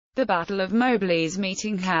The Battle of Mobley's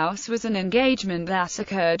Meeting House was an engagement that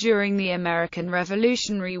occurred during the American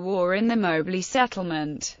Revolutionary War in the Mobley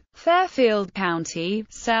settlement, Fairfield County,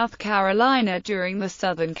 South Carolina during the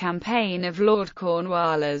Southern Campaign of Lord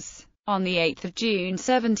Cornwallis. On 8 June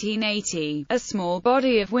 1780, a small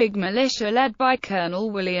body of Whig militia led by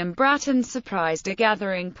Colonel William Bratton surprised a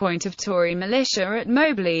gathering point of Tory militia at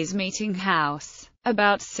Mobley's Meeting House,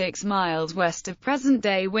 about 6 miles west of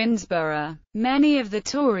present-day Winnsboro. Many of the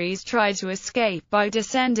Tories tried to escape by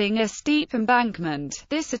descending a steep embankment.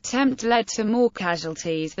 This attempt led to more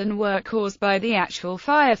casualties than were caused by the actual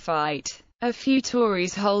firefight. A few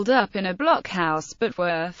Tories holed up in a blockhouse but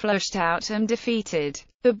were flushed out and defeated.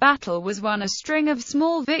 The battle was won a string of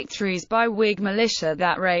small victories by Whig militia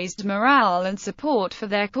that raised morale and support for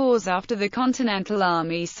their cause after the Continental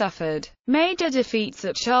Army suffered major defeats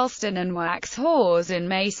at Charleston and Waxhaws in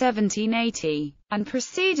May 1780, and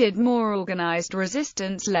preceded more organized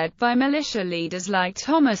resistance led by militia leaders like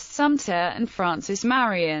Thomas Sumter and Francis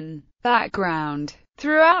Marion. Background: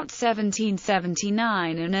 throughout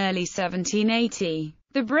 1779 and early 1780,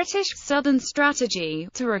 the British Southern strategy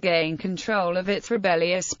to regain control of its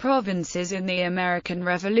rebellious provinces in the American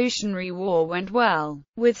Revolutionary War went well,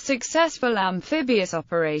 with successful amphibious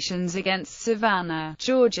operations against Savannah,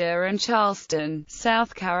 Georgia and Charleston,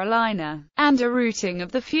 South Carolina, and a routing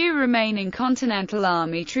of the few remaining Continental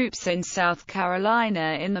Army troops in South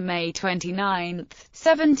Carolina in the May 29,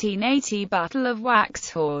 1780 Battle of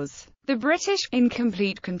Waxhaws. The British, in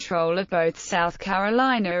complete control of both South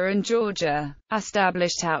Carolina and Georgia,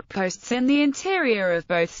 established outposts in the interior of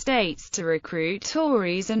both states to recruit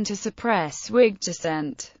Tories and to suppress Whig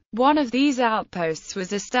dissent. One of these outposts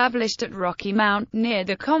was established at Rocky Mount, near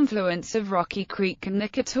the confluence of Rocky Creek and the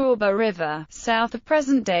Catawba River, south of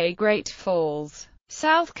present-day Great Falls,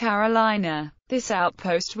 South Carolina. This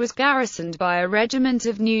outpost was garrisoned by a regiment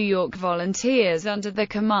of New York volunteers under the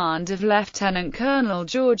command of Lieutenant Colonel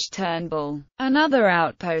George Turnbull. Another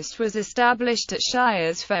outpost was established at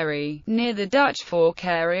Shire's Ferry, near the Dutch Fork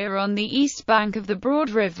area on the east bank of the Broad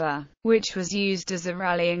River, which was used as a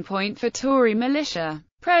rallying point for Tory militia.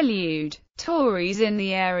 Prelude: Tories in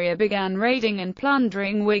the area began raiding and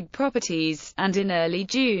plundering Whig properties, and in early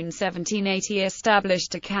June 1780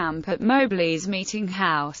 established a camp at Mobley's Meeting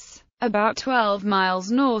House, about 12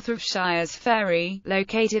 miles north of Shire's Ferry,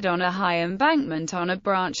 located on a high embankment on a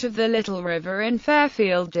branch of the Little River in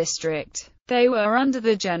Fairfield District. They were under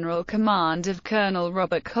the general command of Colonel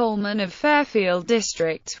Robert Coleman of Fairfield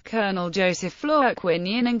District, Colonel Joseph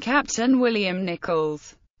Flourquinion and Captain William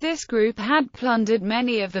Nichols. This group had plundered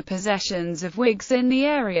many of the possessions of Whigs in the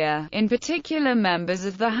area, in particular members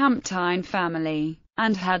of the Hamptine family,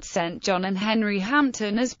 and had sent John and Henry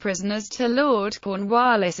Hampton as prisoners to Lord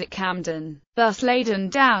Cornwallis at Camden. Thus laden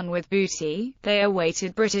down with booty, they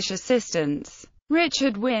awaited British assistance.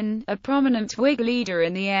 Richard Wynne, a prominent Whig leader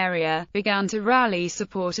in the area, began to rally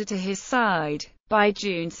supporters to his side. By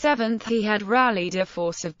June 7 he had rallied a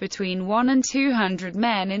force of between 100 and 200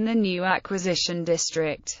 men in the new acquisition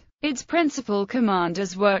district. Its principal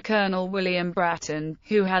commanders were Colonel William Bratton,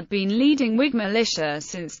 who had been leading Whig militia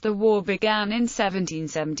since the war began in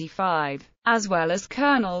 1775, as well as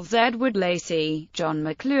Colonels Edward Lacy, John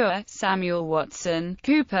McClure, Samuel Watson,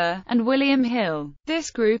 Cooper, and William Hill.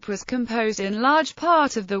 This group was composed in large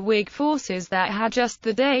part of the Whig forces that had just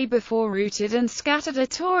the day before routed and scattered a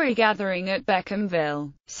Tory gathering at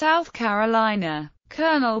Beckhamville, South Carolina.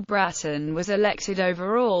 Colonel Bratton was elected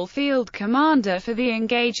overall field commander for the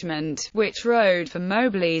engagement, which rode for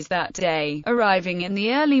Mobley's that day, arriving in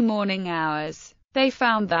the early morning hours. They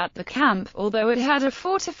found that the camp, although it had a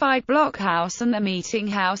fortified blockhouse and the meeting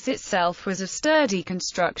house itself was of sturdy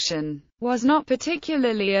construction, was not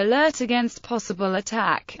particularly alert against possible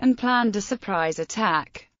attack, and planned a surprise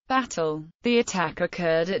attack. Battle. The attack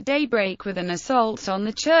occurred at daybreak with an assault on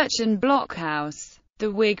the church and blockhouse. The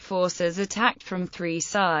Whig forces attacked from 3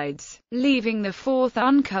 sides, leaving the fourth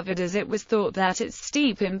uncovered as it was thought that its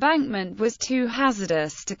steep embankment was too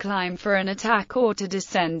hazardous to climb for an attack or to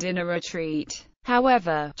descend in a retreat.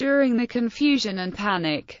 However, during the confusion and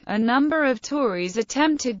panic, a number of Tories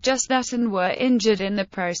attempted just that and were injured in the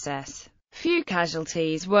process. Few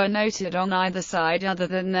casualties were noted on either side other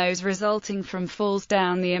than those resulting from falls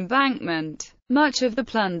down the embankment. Much of the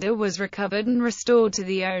plunder was recovered and restored to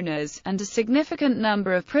the owners, and a significant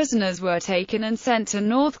number of prisoners were taken and sent to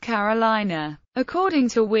North Carolina. According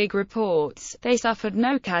to Whig reports, they suffered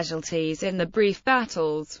no casualties in the brief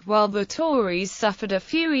battles, while the Tories suffered a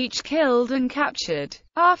few each killed and captured.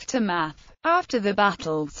 Aftermath. After the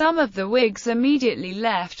battle, some of the Whigs immediately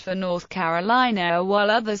left for North Carolina while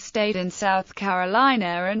others stayed in South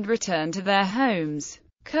Carolina and returned to their homes.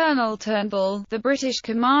 Colonel Turnbull, the British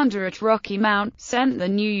commander at Rocky Mount, sent the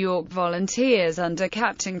New York Volunteers under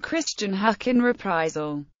Captain Christian Huck in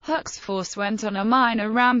reprisal. Huck's force went on a minor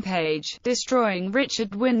rampage, destroying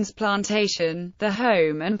Richard Wynn's plantation, the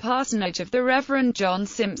home and parsonage of the Reverend John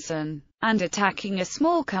Simpson, and attacking a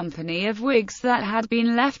small company of Whigs that had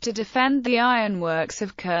been left to defend the ironworks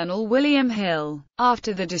of Colonel William Hill.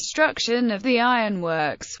 After the destruction of the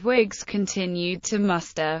ironworks, Whigs continued to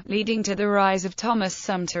muster, leading to the rise of Thomas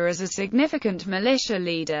Sumter as a significant militia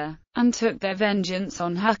leader, and took their vengeance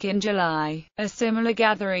on Huck in July. A similar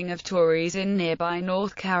gathering of Tories in nearby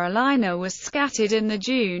North Carolina was scattered in the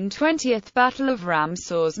June 20 Battle of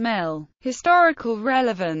Ramsaw's Mill. Historical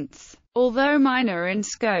relevance. Although minor in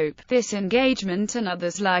scope, this engagement and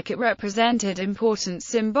others like it represented important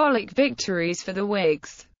symbolic victories for the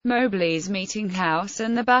Whigs. Mobley's Meeting House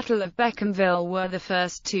and the Battle of Beckhamville were the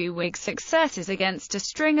first two Whig successes against a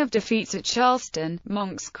string of defeats at Charleston,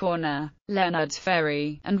 Monk's Corner, Leonard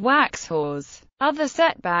Ferry, and Waxhaws. Other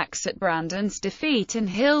setbacks at Brandon's defeat and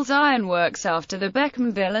Hill's ironworks after the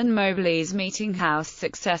Beckhamville and Mobley's Meeting House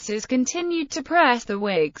successes continued to press the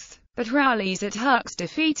Whigs. But rallies at Huck's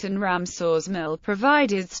defeat and Ramsaw's Mill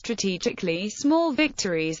provided strategically small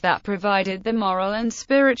victories that provided the moral and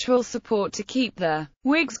spiritual support to keep the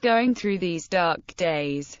Whigs going through these dark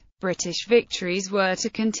days. British victories were to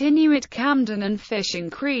continue at Camden and Fishing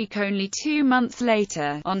Creek only 2 months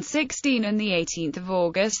later, on 16 and 18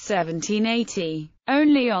 August 1780.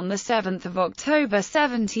 Only on 7 October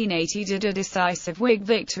 1780 did a decisive Whig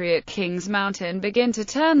victory at Kings Mountain begin to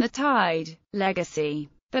turn the tide. Legacy.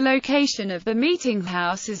 The location of the meeting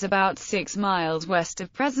house is about 6 miles west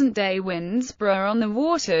of present-day Winnsboro on the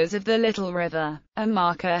waters of the Little River. A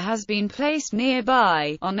marker has been placed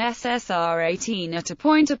nearby, on SSR 18 at a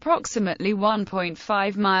point approximately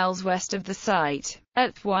 1.5 miles west of the site.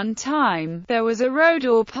 At one time, there was a road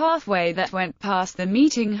or pathway that went past the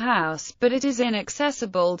meeting house, but it is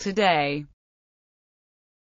inaccessible today.